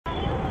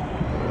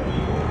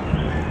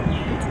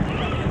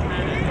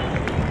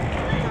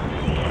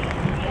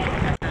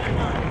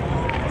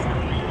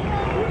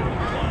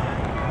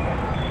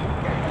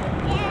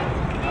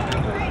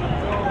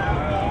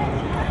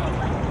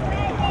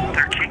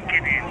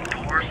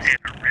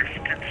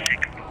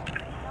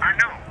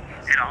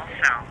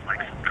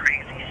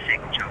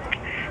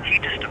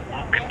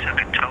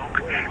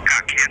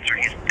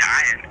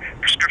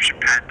pressure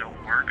pad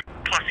don't work,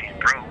 plus he's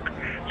broke.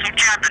 So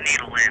jab the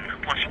needle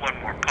in, plus one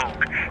more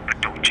poke.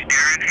 But don't you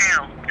dare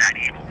inhale that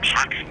evil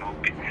pot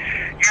smoke.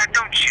 Yeah,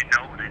 don't you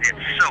know that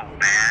it's so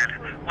bad?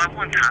 Why,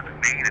 one time it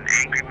made an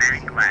angry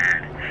man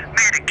glad.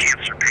 Made a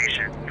cancer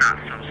patient not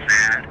so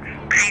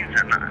sad.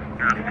 Pain's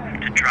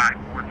enough to drive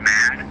one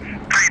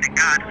mad. Pray to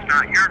God it's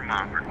not your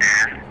mom or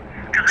dad.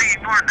 Cause they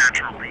ignore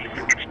natural relief,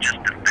 it's just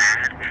a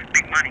fad.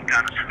 Big money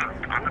got us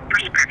hooked on the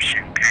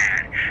prescription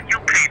pad.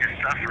 You'll pay to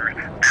suffer,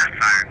 that's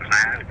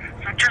ironclad.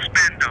 So just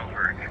bend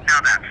over,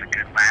 now that's a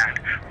good lad.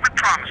 We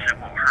promise it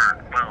won't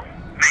hurt, well,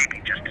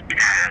 maybe just a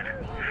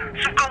tad.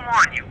 So go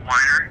on, you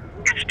whiner,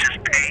 it's just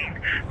pain.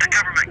 The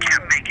government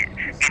can't make it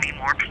any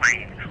more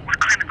plain. With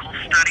clinical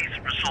studies,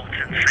 results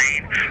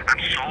insane. I'm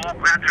so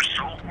glad they're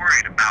so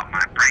worried about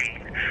my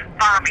brain.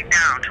 Thaw me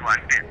down till I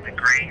fit the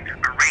grain.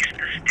 Erase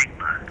the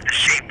stigma, the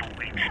shape of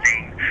weed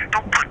stain.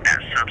 Don't put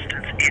that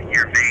substance in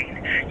your vein.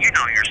 You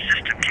know your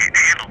system can't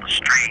handle the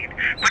strain.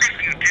 But if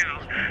you do,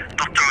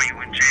 they'll throw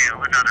you in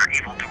jail. Another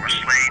evildoer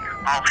slain.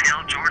 All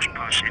hail George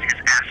Bush and his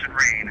acid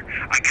rain.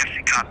 I guess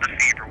he caught the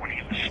fever when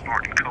he was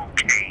snorting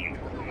cocaine.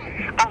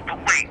 Oh, but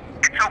wait,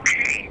 it's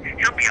okay.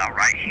 He'll be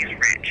alright, he's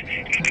rich.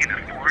 He can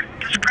afford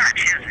to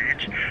scratch his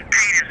itch.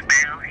 Paid his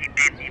bail, he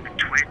didn't even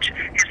twitch.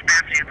 His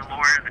fancy of the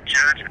lawyer, the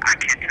judge, I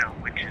can't tell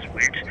which is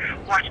which.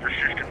 Watch the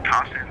system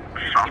tossing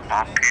a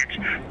softball pitch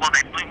while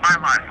they blew my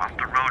life off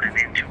the road and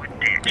into a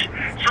ditch.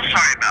 So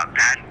sorry about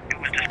that, it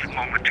was just a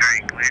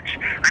momentary glitch.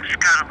 I just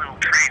got a little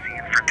crazy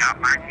and forgot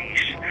my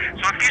niche.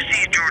 So if you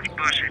see George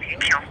Bush and he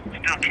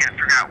still can't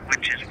figure out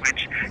which is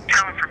which,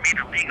 tell him for me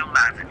to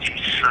legalize it, you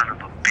son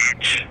of a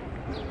bitch.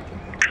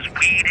 Cause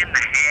weed in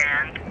the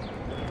hand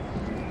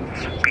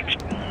beats...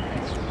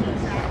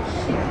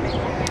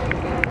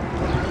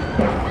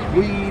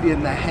 Weed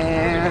in the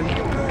hand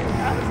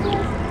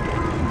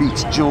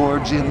beats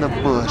George in the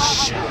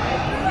bush.